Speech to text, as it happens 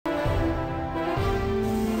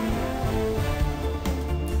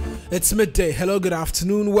It's midday. Hello, good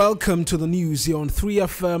afternoon. Welcome to the news here on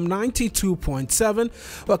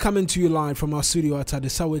 3FM92.7. We're coming to you live from our studio at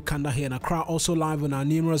Adesawe Kanda here in Accra. Also live on our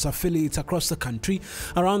numerous affiliates across the country.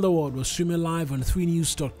 Around the world, we're streaming live on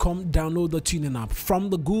 3news.com. Download the TuneIn app from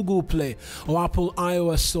the Google Play or Apple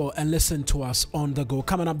iOS store and listen to us on the go.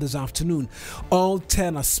 Coming up this afternoon, all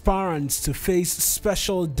 10 aspirants to face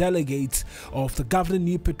special delegates of the governing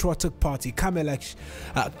New Patriotic Party come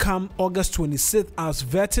August 26th as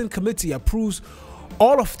vetting committee approves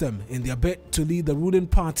all of them in their bid to lead the ruling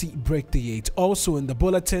party break the 8. Also in the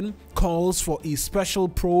bulletin, calls for a special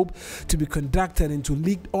probe to be conducted into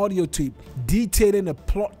leaked audio tape detailing a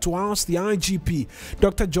plot to oust the IGP.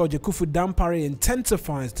 Dr. George Akufu-Dampare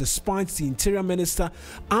intensifies despite the Interior Minister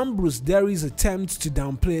Ambrose Derry's attempts to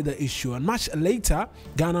downplay the issue. And much later,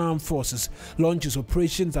 Ghana Armed Forces launches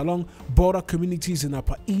operations along border communities in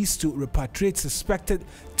Upper East to repatriate suspected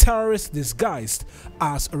terrorists disguised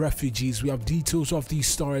as refugees. We have details of these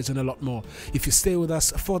stories and a lot more if you stay with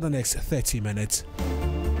us for the next 30 minutes.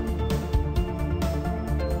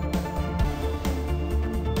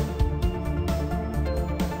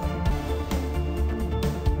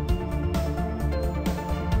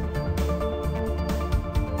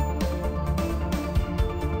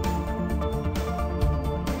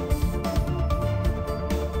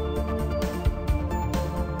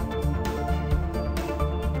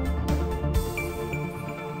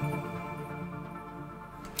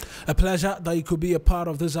 A pleasure that you could be a part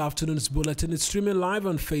of this afternoon's bulletin. It's streaming live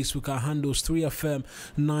on Facebook. Our handles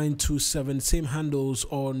 3FM927. Same handles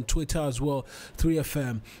on Twitter as well,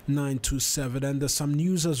 3FM927. And there's some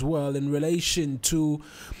news as well in relation to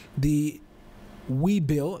the WE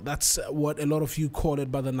bill. That's what a lot of you call it,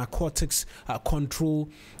 by the Narcotics Control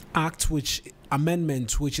Act, which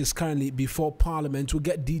is currently before Parliament. We'll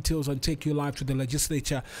get details and take you live to the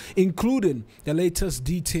legislature, including the latest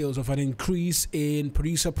details of an increase in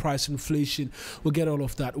producer price inflation. We'll get all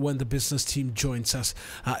of that when the business team joins us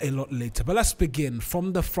a lot later. But let's begin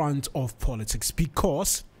from the front of politics,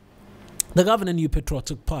 because the governing New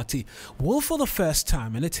Patriotic Party will, for the first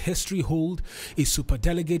time in its history, hold a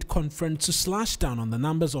superdelegate conference to slash down on the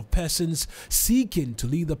numbers of persons seeking to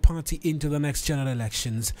lead the party into the next general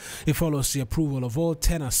elections. It follows the approval of all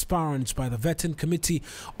 10 aspirants by the vetting committee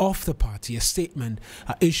of the party. A statement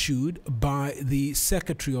issued by the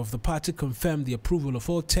secretary of the party confirmed the approval of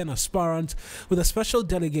all 10 aspirants, with a special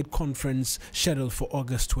delegate conference scheduled for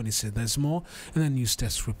August 26th. There's more in the News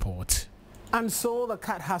Desk report. And so the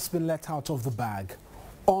cat has been let out of the bag.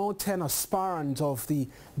 All 10 aspirants of the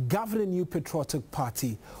governing New Patriotic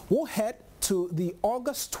Party will head to the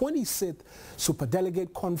August 26th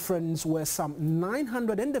Superdelegate Conference, where some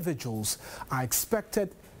 900 individuals are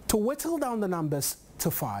expected to whittle down the numbers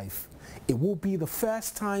to 5. It will be the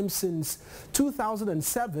first time since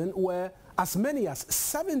 2007 where as many as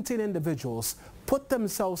 17 individuals put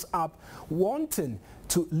themselves up wanting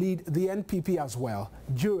to lead the NPP as well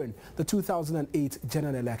during the 2008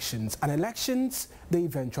 general elections, and elections they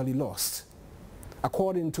eventually lost.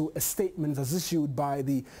 According to a statement as issued by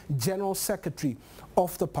the General Secretary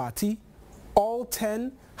of the party, all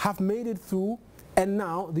 10 have made it through, and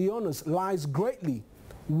now the honors lies greatly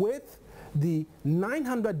with the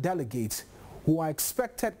 900 delegates who are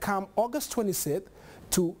expected come August 26th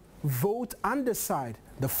to vote and decide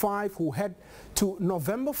the 5 who head to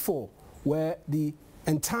November 4, where the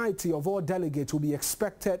entirety of all delegates will be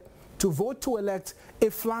expected to vote to elect a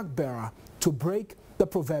flag bearer to break the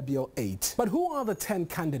proverbial 8. But who are the 10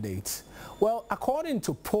 candidates? Well, according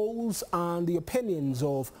to polls and the opinions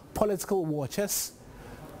of political watchers,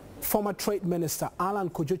 former Trade Minister Alan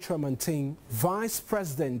Kojo-Chremantin, Vice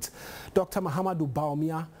President Dr. Mahamadou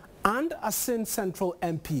Bawumia, and Asin Central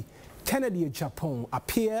MP Kennedy Japon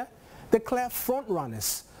appear declared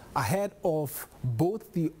front-runners ahead of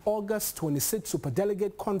both the August 26th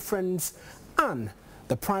Superdelegate Conference and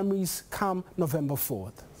the primaries come November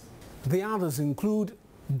 4th. The others include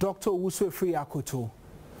Dr. Owusu Akoto,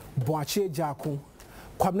 Boachie Jaku,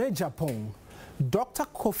 Kwabena Japon, Dr.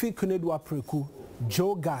 Kofi Kunedu-Apreku,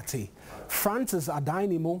 Joe Gatti, Francis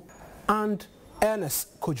Adainimo, and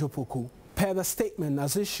Ernest Kojopoku. Per the statement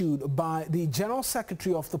as issued by the General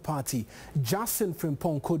Secretary of the party, Justin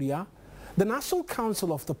Frimpong Kodia, the National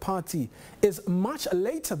Council of the party is much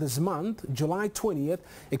later this month, July 20th,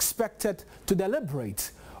 expected to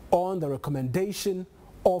deliberate on the recommendation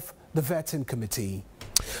of the vetting committee.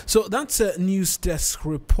 So that's a news desk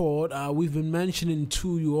report. We've been mentioning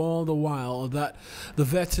to you all the while that the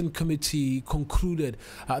vetting committee concluded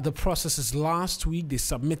the processes last week. They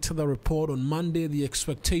submitted the report on Monday. The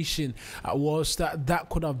expectation was that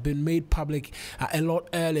could have been made public a lot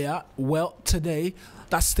earlier. Well, today,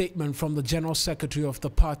 that statement from the General Secretary of the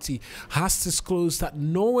party has disclosed that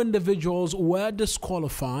no individuals were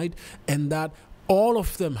disqualified and that all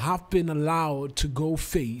of them have been allowed to go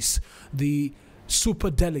face the super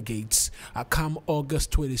delegates come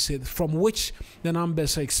August 26th, from which the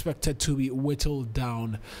numbers are expected to be whittled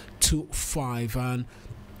down to 5. And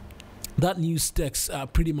that news text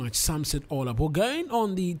pretty much sums it all up. We're going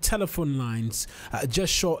on the telephone lines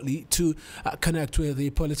just shortly to connect with the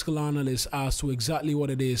political analyst as to exactly what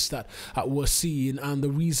it is that we're seeing and the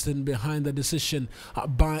reason behind the decision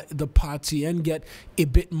by the party, and get a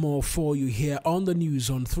bit more for you here on the news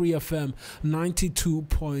on 3FM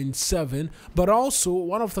 92.7. But also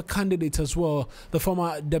one of the candidates as well, the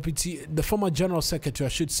former General Secretary, I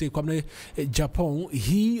should say, Kwame Japan,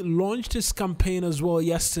 he launched his campaign as well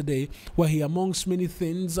yesterday, where he, amongst many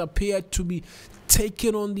things, appeared to be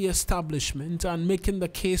taking on the establishment and making the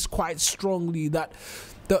case quite strongly that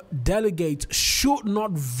the delegates should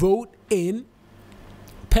not vote in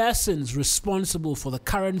persons responsible for the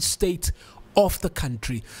current state of the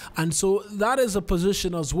country. And so that is a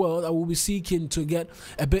position as well that we'll be seeking to get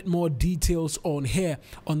a bit more details on here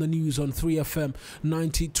on the news on 3FM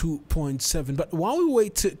 92.7. But while we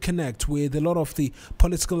wait to connect with a lot of the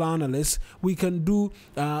political analysts, we can do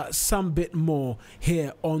some bit more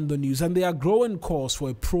here on the news. And there are growing calls for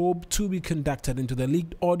a probe to be conducted into the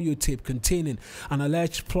leaked audio tape containing an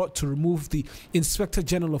alleged plot to remove the Inspector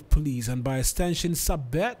General of Police and by extension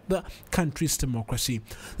subvert the country's democracy.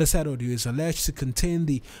 The said audio is alleged to contain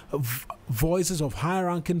the voices of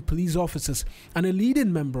high-ranking police officers and a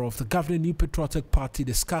leading member of the governing New Patriotic Party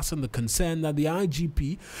discussing the concern that the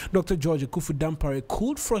IGP, Dr. George Akufu-Dampare,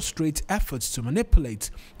 could frustrate efforts to manipulate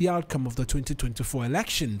the outcome of the 2024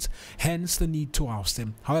 elections, hence the need to oust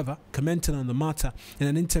him. However, commenting on the matter in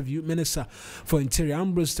an interview, Minister for Interior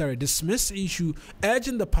Ambrose Derry dismissed the issue,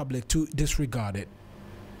 urging the public to disregard it.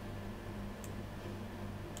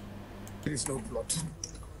 There is no plot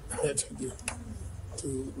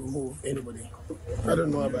to remove anybody. I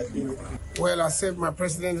don't know about it. Well, I serve my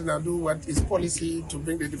president and I do what is policy to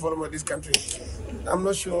bring the development of this country. I'm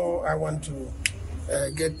not sure I want to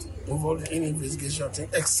get involved in any investigation thing,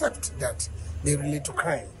 except that they relate to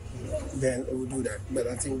crime. Then we'll do that. But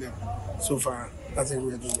I think that so far, I think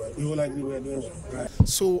we're doing well. We all agree we're doing well. Right?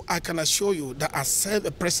 So I can assure you that I serve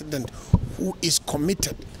a president who is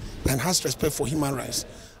committed and has respect for human rights.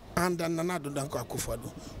 And Nana Addo Dankwa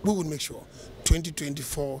Akufo-Addo, we will make sure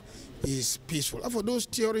 2024 is peaceful. And for those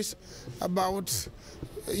theories about,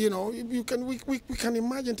 we can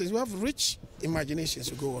imagine things. We have rich imaginations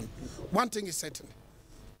to go on. One thing is certain: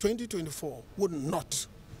 2024 would not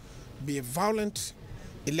be a violent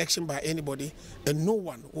election by anybody, and no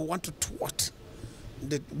one will want to thwart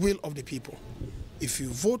the will of the people. If you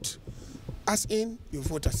vote us in, you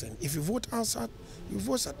vote us in. If you vote us out, you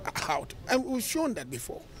vote us out. And we've shown that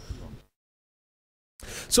before.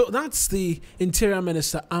 So that's the Interior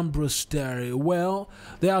Minister Ambrose Derry. Well,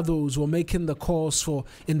 there are those who are making the calls for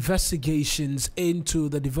investigations into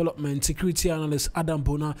the development. Security analyst Adam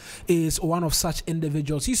Bona is one of such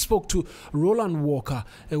individuals. He spoke to Roland Walker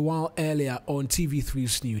a while earlier on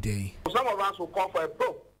TV3's New Day. Some of us will call for a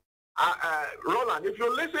probe. Roland, if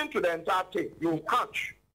you listen to the entire tape, you'll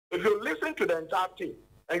crunch. If you listen to the entire tape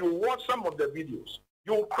and you watch some of the videos,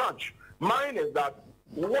 you'll crunch. Mine is that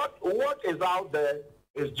what is out there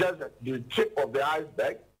is just the tip of the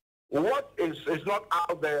iceberg. What is not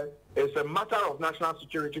out there is a matter of national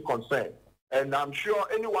security concern. And I'm sure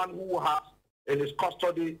anyone who has in his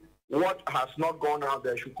custody what has not gone out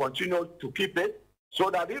there should continue to keep it, so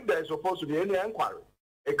that if there is supposed to be any inquiry,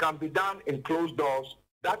 it can be done in closed doors.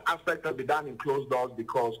 That aspect can be done in closed doors,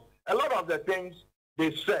 because a lot of the things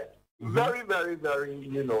they said, very, very, very,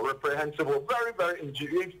 reprehensible, very, very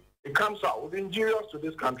injurious. It comes out injurious to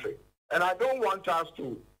this country. And I don't want us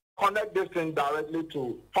to connect this thing directly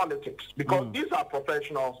to politics, because these are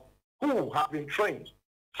professionals who have been trained,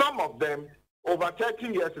 some of them over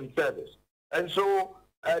 13 years in service. And so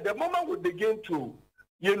the moment we begin to,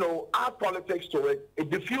 add politics to it,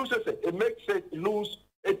 it diffuses it. It makes it lose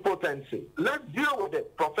its potency. Let's deal with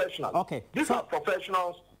it professionally. Okay. These are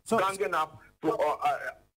professionals ganging up to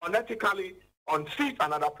unethically unseat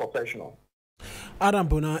another professional. Adam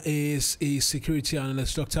Bona is a security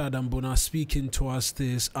analyst. Dr. Adam Bona speaking to us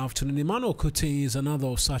this afternoon. Emmanuel Kote is another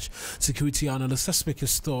of such security analysts. Let's make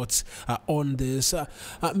his thoughts on this.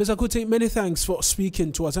 Mr. Kote, many thanks for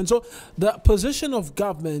speaking to us. And so the position of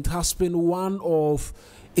government has been one of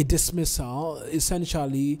a dismissal,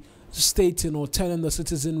 essentially stating or telling the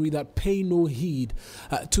citizenry that pay no heed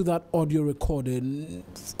to that audio recording,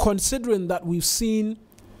 considering that we've seen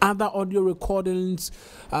other audio recordings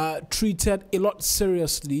treated a lot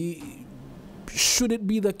seriously. Should it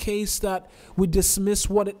be the case that we dismiss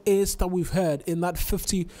what it is that we've heard in that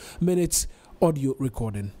 50 minutes audio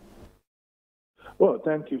recording? Well,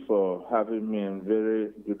 thank you for having me, and very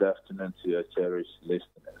good afternoon to your cherished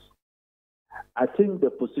listeners. I think the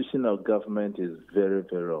position of government is very,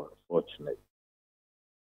 very unfortunate,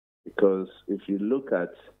 because if you look at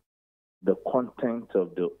the content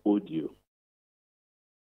of the audio,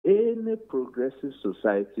 any progressive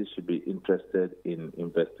society should be interested in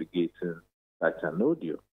investigating such an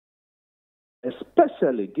audio,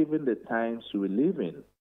 especially given the times we live in.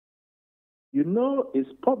 You know, it's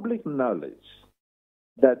public knowledge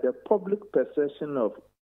that the public perception of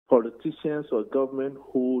politicians or government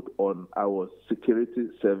hold on our security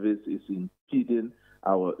service is impeding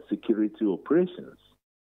our security operations.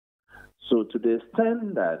 So to the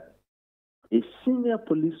extent that a senior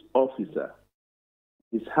police officer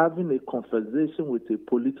is having a conversation with a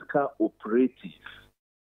political operative,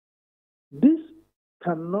 this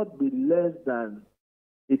cannot be less than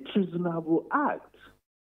a treasonable act.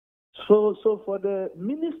 So for the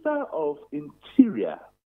Minister of Interior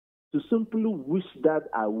to simply wish that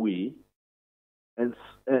away and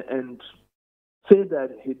say that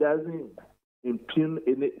he doesn't impugn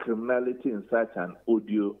any criminality in such an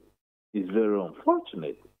audio is very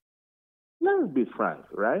unfortunate. Let's be frank,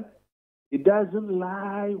 right? It doesn't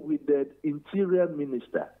lie with the Interior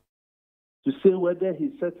Minister to say whether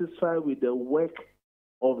he's satisfied with the work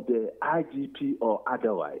of the IGP or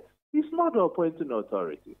otherwise. He's not the appointing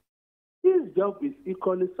authority. His job is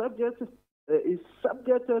equally subjected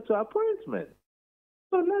to appointment.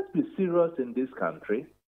 So let's be serious in this country.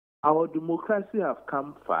 Our democracy has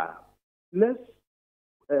come far. Let's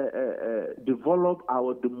develop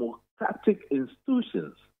our democratic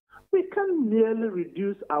institutions. We can't merely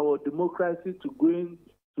reduce our democracy to going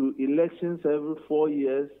to elections every 4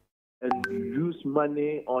 years and use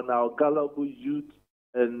money on our gullible youth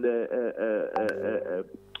and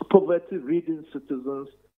poverty-ridden citizens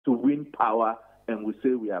to win power, and we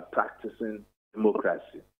say we are practicing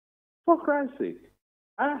democracy. For Christ's sake,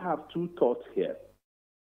 I have two thoughts here.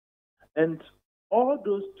 And all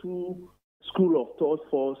those two school of thought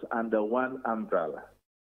falls under one umbrella: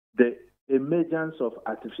 the emergence of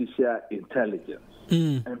artificial intelligence.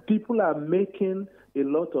 And people are making a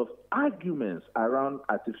lot of arguments around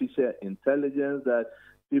artificial intelligence, that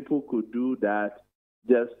people could do that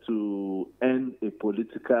just to earn a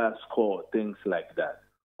political score, things like that.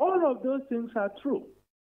 All of those things are true.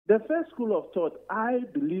 The first school of thought I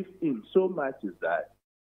believe in so much is that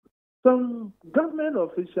some government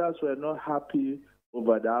officials were not happy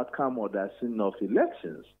over the outcome or the scene of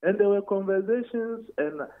elections. And there were conversations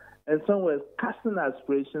and some were casting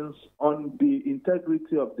aspirations on the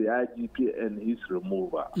integrity of the IGP and his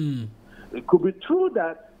removal. It could be true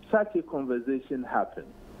that such a conversation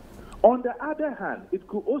happened. On the other hand, it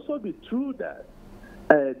could also be true that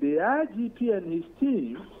the IGP and his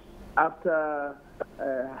team, after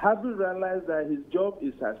having realized that his job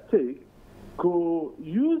is at stake, could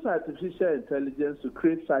use artificial intelligence to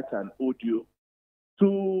create such an audio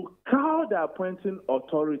to cow the appointing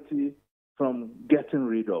authority from getting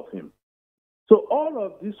rid of him. So all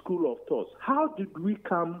of this school of thoughts, how did we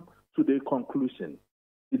come to the conclusion?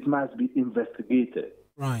 It must be investigated.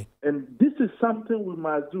 Right. And this is something we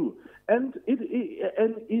must do. And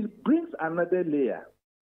it brings another layer.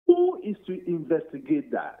 Who is to investigate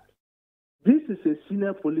that? This is a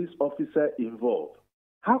senior police officer involved.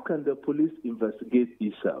 How can the police investigate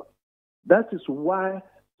itself? That is why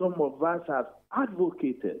some of us have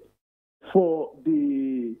advocated for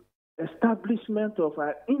the establishment of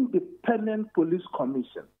an independent police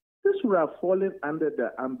commission. This would have fallen under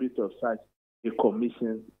the ambit of such a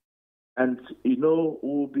commission, and,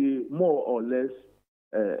 we'll be more or less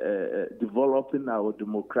developing our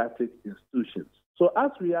democratic institutions. So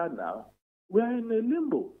as we are now, we are in a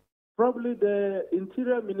limbo. Probably the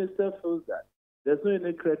Interior Minister feels that there's no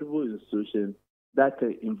any credible institution that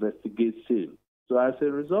can investigate same. So as a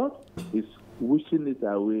result, he's wishing it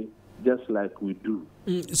away, just like we do.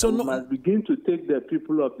 So we must begin to take the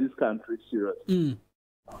people of this country seriously.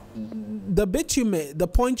 the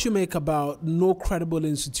point you make about no credible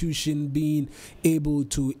institution being able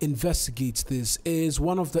to investigate this is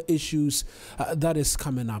one of the issues that is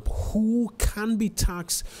coming up. Who can be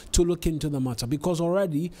taxed to look into the matter? Because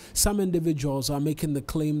already some individuals are making the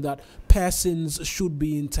claim that persons should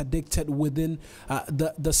be interdicted within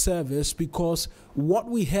the service, because what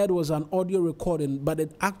we heard was an audio recording, but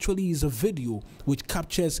it actually is a video which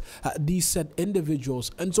captures these said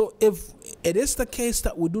individuals. And so if it is the case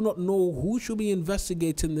that we do not know who should be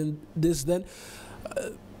investigating this, then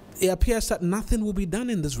it appears that nothing will be done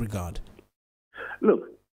in this regard. Look,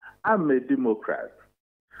 I'm a Democrat.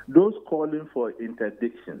 Those calling for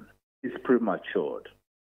interdiction is premature.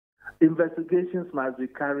 Investigations must be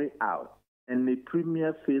carried out and a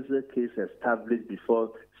premier facial case established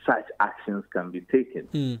before such actions can be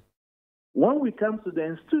taken. When we come to the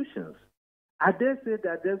institutions, I dare say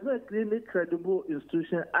that there's not really credible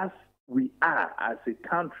institution as we are as a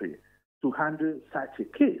country to handle such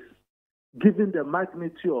a case, given the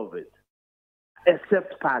magnitude of it,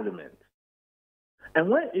 except Parliament. And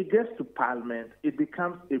when it gets to Parliament, it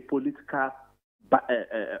becomes a political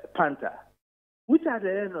panther, which at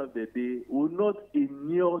the end of the day will not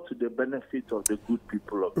inure to the benefit of the good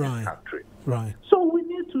people of this country. Right. So we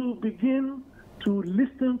need to begin to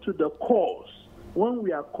listen to the cause when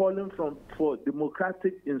we are calling for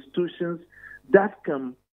democratic institutions that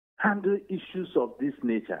can handle issues of this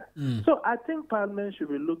nature. So I think Parliament should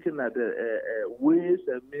be looking at ways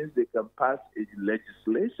and means they can pass a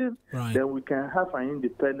legislation. Then we can have an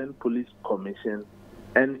independent police commission,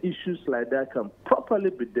 and issues like that can properly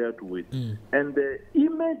be dealt with. And the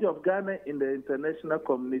image of Ghana in the international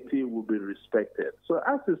community will be respected. So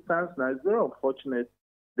as it stands now, it's very unfortunate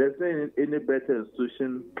there's not any better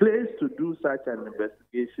institution placed to do such an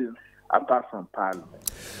investigation apart from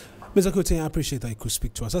Parliament. Mr. Kuting, I appreciate that you could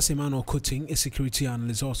speak to us. That's Emmanuel Kuting, a security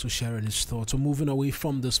analyst, also sharing his thoughts. We're moving away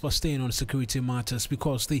from this, but staying on security matters,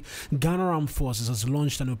 because the Ghana Armed Forces has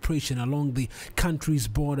launched an operation along the country's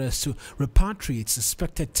borders to repatriate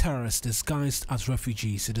suspected terrorists disguised as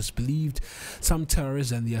refugees. It is believed some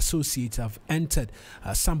terrorists and the associates have entered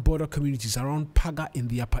some border communities around Paga in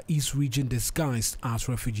the Upper East region disguised as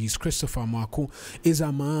refugees. Christopher Marco is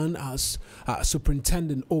a man as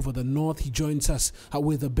superintendent over the north. He joins us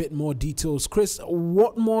with a bit more details. Chris,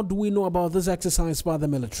 what more do we know about this exercise by the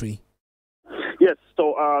military? Yes,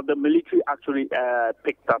 so the military actually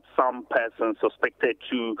picked up some persons suspected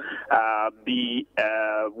to be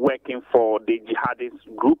working for the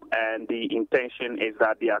jihadist group, and the intention is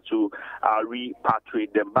that they are to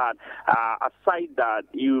repatriate them. But aside that,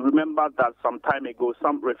 you remember that some time ago,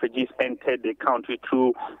 some refugees entered the country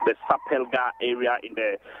through the Sapelga area in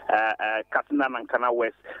the Katina Nankana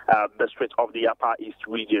West district of the Upper East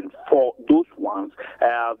region. For those ones,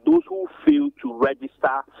 those who fail to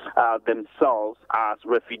register themselves as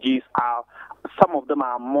refugees, some of them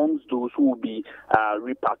are amongst those who will be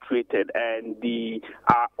repatriated, and they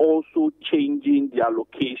are also changing their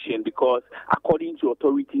location because, according to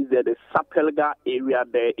authorities there, the Sapelga area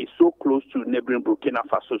there is so close to neighboring Burkina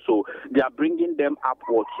Faso, so they are bringing them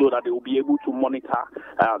upwards so that they will be able to monitor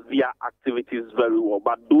their activities very well.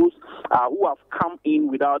 But those who have come in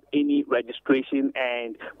without any registration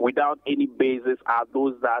and without any basis are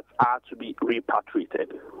those that are to be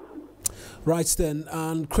repatriated. Right then,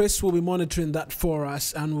 and Chris will be monitoring that for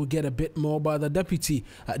us, and we'll get a bit more by the Deputy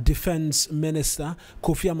Defense Minister,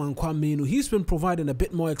 Kofi Amankwa-Manu. He's been providing a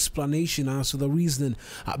bit more explanation as to the reasoning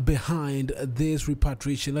behind this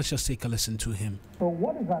repatriation. Let's just take a listen to him. So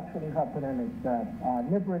what is actually happening is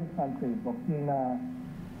that neighboring countries, Burkina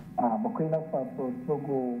Faso,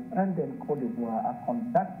 Togo, and then Cote d'Ivoire are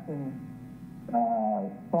conducting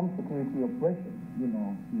some security operations, to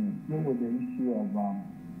deal with the issue of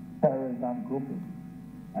terrorism grouping.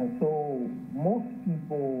 And so most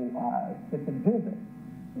people are taking haven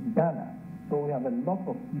in Ghana. So we have a lot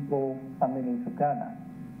of people coming into Ghana.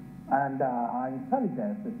 And our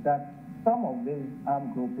intelligence is that some of these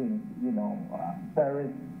armed groupings,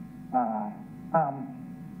 terrorist armed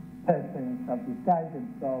persons have disguised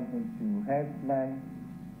themselves into herdsmen,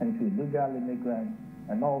 into illegal immigrants,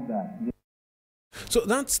 and all that. So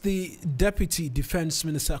that's the Deputy Defense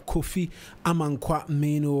Minister, Kofi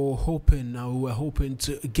Amankwa-Manu. We were hoping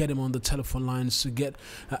to get him on the telephone lines to get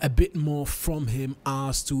a bit more from him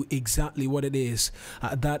as to exactly what it is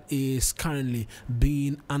that is currently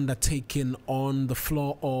being undertaken on the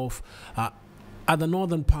floor of at the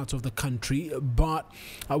northern part of the country. But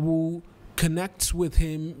I will connect with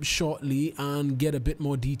him shortly and get a bit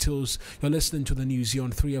more details. You're listening to the news here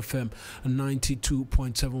on 3FM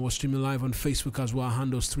 92.7. We're streaming live on Facebook as well.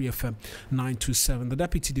 Handles 3FM 927. The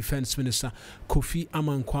Deputy Defense Minister Kofi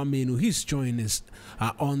Amankwamenu, he's joining us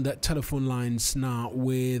on the telephone lines now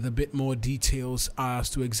with a bit more details as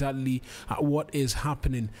to exactly what is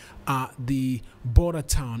happening at the border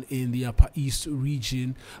town in the Upper East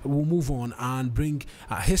region. We'll move on and bring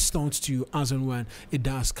his thoughts to you as and when it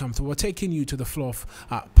does come through. We're taking you to the floor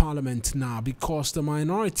of Parliament now because the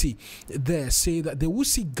minority there say that they will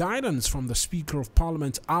seek guidance from the Speaker of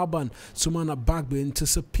Parliament, Alban Sumana Bagbin, to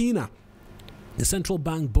subpoena the central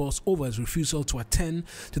bank boss over his refusal to attend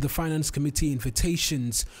to the Finance Committee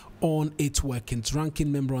invitations on its workings. Ranking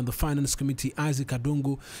member on the Finance Committee, Isaac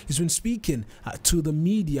Adongo, has been speaking to the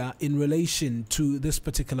media in relation to this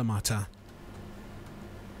particular matter.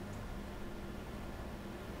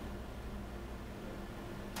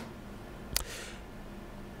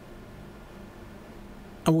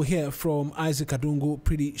 And we'll hear from Isaac Adongo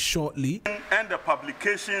pretty shortly. And the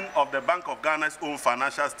publication of the Bank of Ghana's own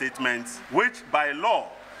financial statements, which by law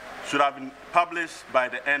should have been published by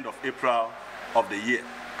the end of April of the year.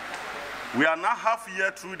 We are now half a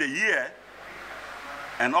year through the year,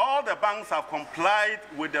 and all the banks have complied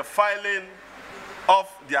with the filing of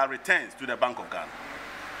their returns to the Bank of Ghana.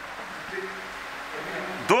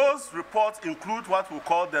 Those reports include what we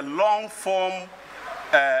call the long form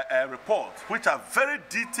reports, which are very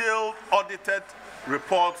detailed, audited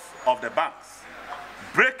reports of the banks,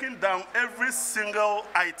 breaking down every single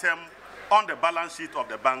item on the balance sheet of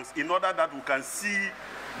the banks in order that we can see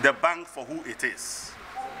the bank for who it is.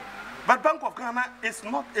 But Bank of Ghana is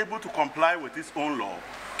not able to comply with its own law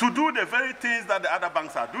to do the very things that the other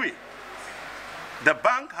banks are doing. The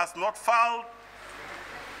bank has not filed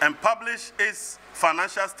and published its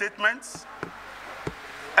financial statements.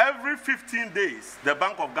 Every 15 days, the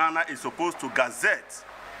Bank of Ghana is supposed to gazette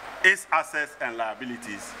its assets and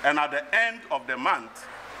liabilities. And at the end of the month,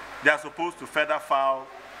 they are supposed to further file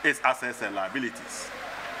its assets and liabilities.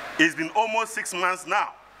 It's been almost 6 months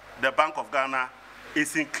now. The Bank of Ghana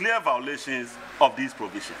is in clear violations of these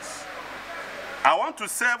provisions. I want to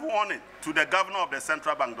serve warning to the governor of the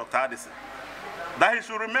central bank, Dr. Addison, that he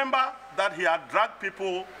should remember that he had dragged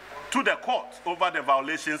people to the court over the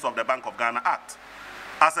violations of the Bank of Ghana Act.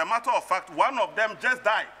 As a matter of fact, one of them just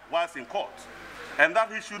died whilst in court, and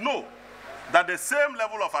that he should know that the same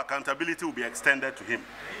level of accountability will be extended to him.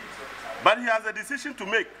 But he has a decision to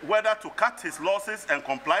make whether to cut his losses and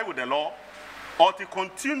comply with the law or to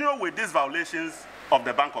continue with these violations of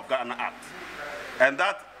the Bank of Ghana Act. And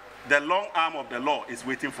that the long arm of the law is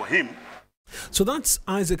waiting for him. So that's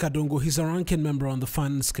Isaac Adongo. He's a ranking member on the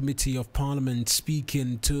Finance Committee of Parliament,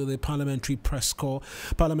 speaking to the Parliamentary Press Corps.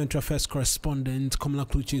 Parliamentary Affairs correspondent Komla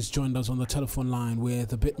Kluchi has joined us on the telephone line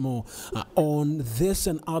with a bit more on this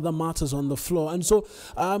and other matters on the floor. And so,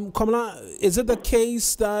 Komla, is it the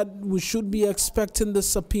case that we should be expecting the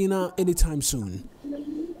subpoena anytime soon?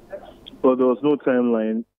 Well, there was no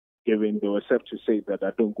timeline given, though, except to say that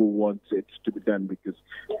Adongo wants it to be done, because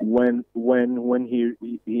when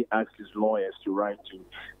he asked his lawyers to write to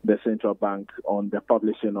the central bank on the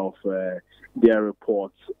publishing of their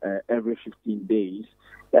reports every 15 days,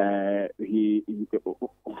 he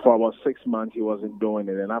for about 6 months he wasn't doing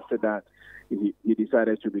it, and after that he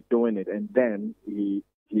decided to be doing it, and then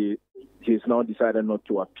he's now decided not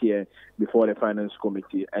to appear before the Finance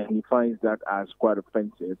Committee, and he finds that as quite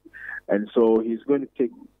offensive. And so he's going to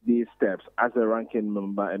take these steps as a ranking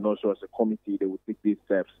member, and also as a committee. They will take these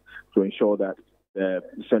steps to ensure that the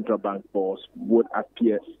central bank boss would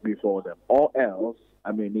appear before them. Or else,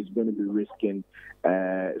 I mean, he's going to be risking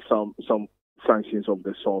some sanctions of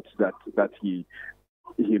the sort that he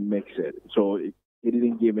makes it. So he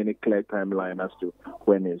didn't give any clear timeline as to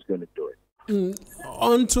when he's going to do it.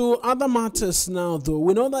 On to other matters now, though.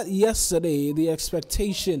 We know that yesterday the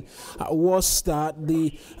expectation was that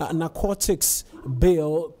the narcotics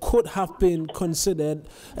bill could have been considered.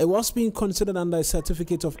 It was being considered under a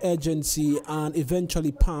certificate of urgency and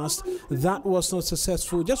eventually passed. That was not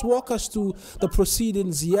successful. Just walk us through the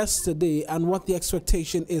proceedings yesterday and what the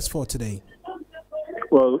expectation is for today.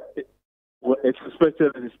 Well, it's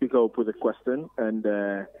expected that the Speaker will put a question and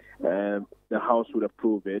the House would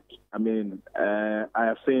approve it. I mean, I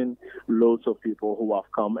have seen loads of people who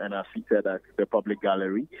have come and are seated at the public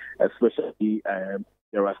gallery, especially the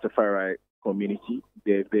Rastafari community.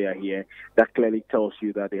 They are here. That clearly tells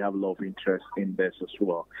you that they have a lot of interest in this as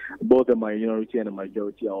well. Both the minority and the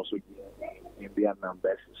majority are also in their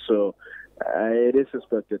numbers. So it is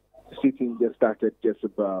expected. Sitting just started just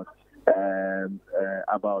about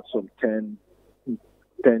some 10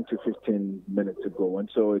 10 to 15 minutes ago. And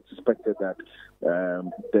so it's expected that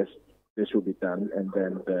this will be done, and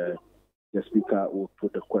then the Speaker will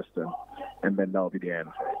put the question, and then that will be the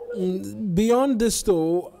answer. Beyond this,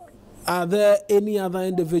 though, are there any other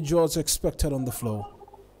individuals expected on the floor?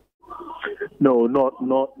 No, not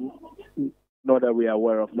that we are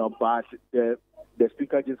aware of now, but the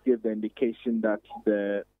Speaker just gave the indication that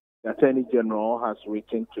the Attorney General has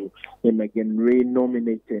written to him again,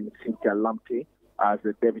 re-nominating Cynthia Lamptey as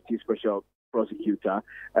the Deputy Special Prosecutor.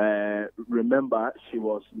 Remember, she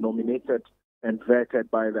was nominated and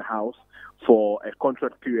vetted by the House for a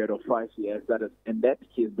contract period of 5 years. And that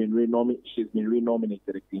she's been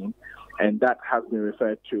renominated again, and that has been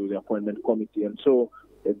referred to the Appointment Committee. And so,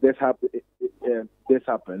 if this happens,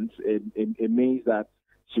 it means that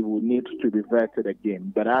she will need to be vetted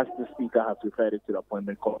again. But as the Speaker has referred it to the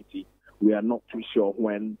Appointment Committee, we are not too sure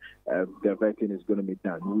when the vetting is going to be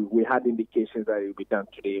done. We had indications that it will be done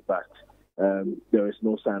today, but there is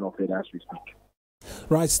no sign of it as we speak.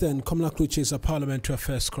 Right then, Komla Kluche is a Parliamentary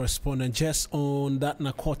Affairs correspondent. Just on that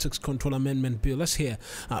Narcotics Control Amendment Bill, let's hear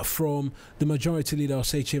from the Majority Leader of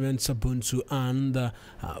HMN Sabuntu and the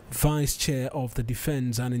Vice Chair of the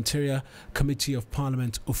Defence and Interior Committee of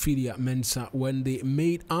Parliament, Ophelia Mensah, when they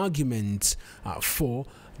made arguments for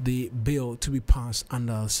the bill to be passed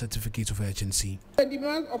under a certificate of urgency. The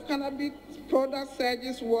demand of cannabis product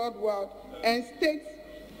surges worldwide, and states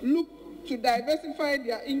look to diversify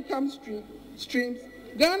their income streams.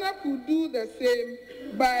 Ghana could do the same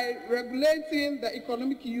by regulating the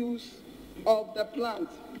economic use of the plant.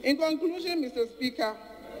 In conclusion, Mr. Speaker,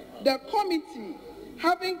 the committee,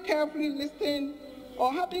 having carefully listened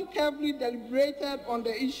or having carefully deliberated on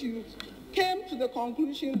the issues, came to the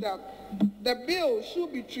conclusion that the bill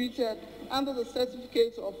should be treated under the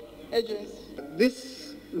certificate of urgency.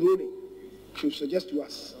 This ruling should suggest to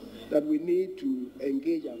us that we need to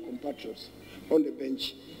engage our compatriots on the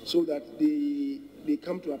bench so that they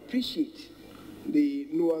come to appreciate the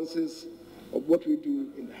nuances of what we do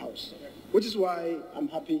in the House. Which is why I'm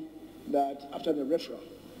happy that after the referral,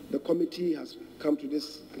 the committee has come to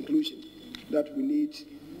this conclusion that we need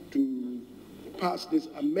to pass this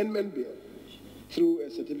amendment bill through a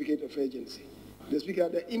certificate of urgency. The Speaker,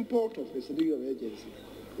 the import of the certificate of urgency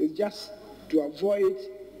is just to avoid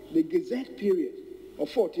the gazette period of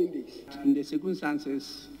 14 days. In the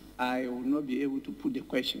circumstances, I will not be able to put the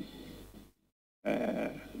question.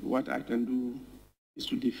 What I can do is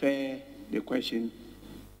to defer the question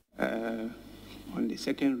on the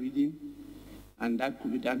second reading, and that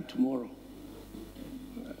could be done tomorrow.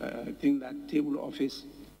 I think that table office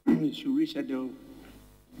should reschedule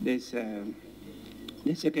this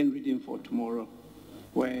the second reading for tomorrow,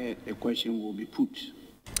 where the question will be put.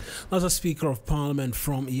 As a Speaker of Parliament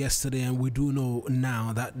from yesterday, and we do know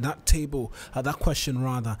now that that table, that question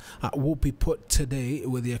rather, will be put today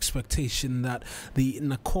with the expectation that the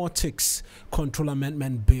Narcotics Control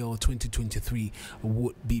Amendment Bill 2023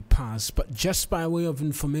 would be passed. But just by way of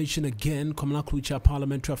information again, Komla Kluche,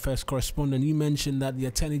 Parliamentary Affairs correspondent, you mentioned that the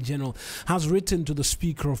Attorney General has written to the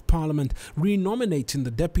Speaker of Parliament renominating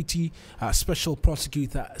the Deputy Special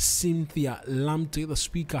Prosecutor Cynthia Lamptey. The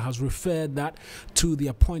Speaker has referred that to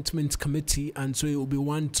the Appointment Committee, and so it will be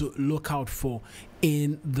one to look out for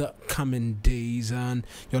in the coming days. And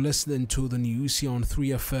you're listening to the news here on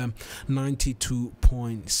 3FM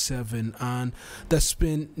 92.7, and there's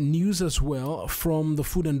been news as well from the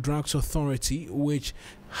Food and Drugs Authority, which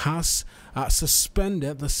has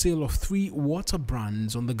suspended the sale of 3 water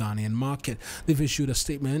brands on the Ghanaian market. They've issued a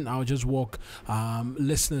statement. I'll just walk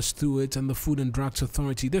listeners through it. And the Food and Drugs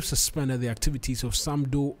Authority, they've suspended the activities of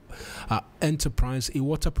Samdo Enterprise, a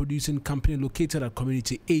water producing company located at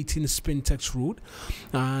Community 18 Spintex Road.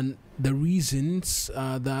 And the reasons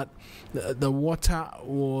that the water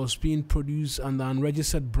was being produced under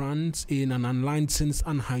unregistered brands in an unlicensed,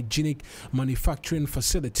 unhygienic manufacturing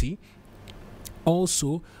facility.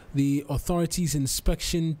 Also, the authorities'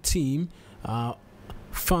 inspection team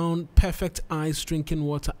found Perfect Ice drinking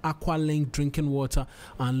water, Aqualink drinking water,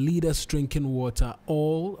 and Leaders drinking water,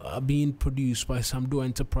 all being produced by Samdo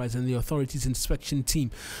Enterprise and the authorities' inspection team,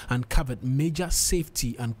 uncovered major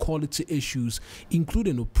safety and quality issues,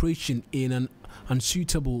 including operation in an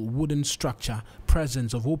unsuitable wooden structure,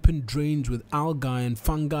 presence of open drains with algae and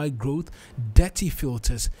fungi growth, dirty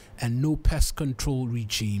filters, and no pest control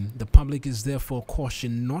regime. The public is therefore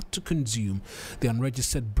cautioned not to consume the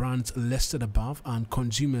unregistered brands listed above, and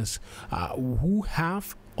consumers who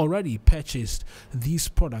have already purchased these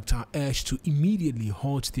products are urged to immediately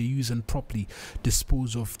halt their use and properly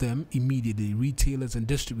dispose of them immediately. Retailers and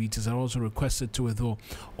distributors are also requested to withdraw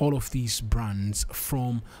all of these brands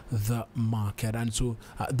from the market. And so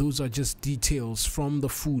those are just details from the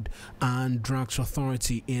Food and Drugs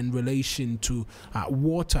Authority in relation to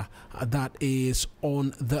water that is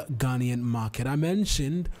on the Ghanaian market. I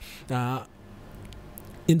mentioned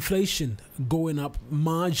inflation going up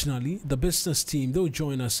marginally. The business team, they'll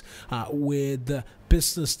join us with the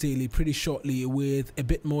Business Daily pretty shortly with a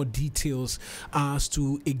bit more details as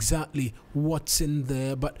to exactly what's in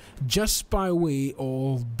there. But just by way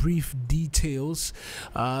of brief details,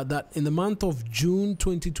 that in the month of June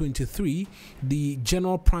 2023, the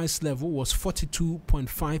general price level was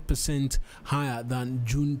 42.5% higher than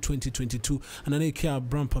June 2022. And Anekia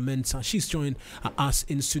Brampa-Mensah, she's joined us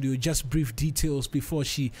in studio. Just brief details before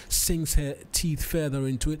she sinks her teeth further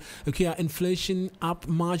into it. Okay, inflation up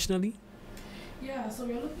marginally? Yeah, so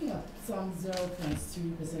we're looking at some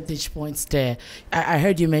 0.3 percentage points there. I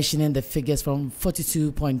heard you mentioning the figures from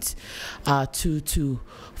 42.2 to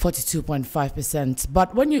 42.5%.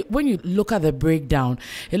 But when you look at the breakdown,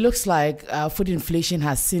 it looks like food inflation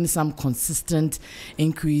has seen some consistent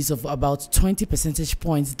increase of about 20 percentage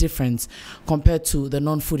points difference compared to the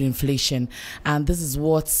non-food inflation. And this is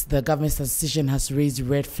what the government statistician has raised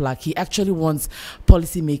red flag. He actually wants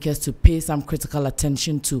policymakers to pay some critical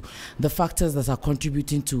attention to the factors that are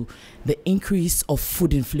contributing to the increase of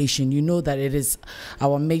food inflation. You know that it is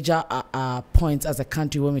our major point as a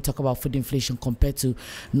country when we talk about food inflation compared to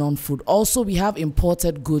non-food. Also, we have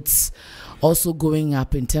imported goods also going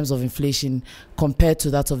up in terms of inflation compared to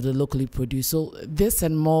that of the locally produced. So this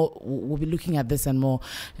and more, we'll be looking at this and more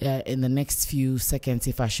in the next few seconds,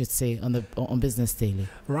 if I should say, on Business Daily.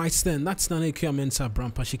 Right then, that's Nanekia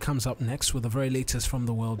Mensah-Brampa. She comes up next with the very latest from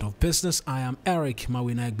the world of business. I am Eric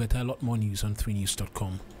Mawuena Egbeta. A lot more news on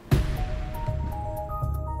 3news.com.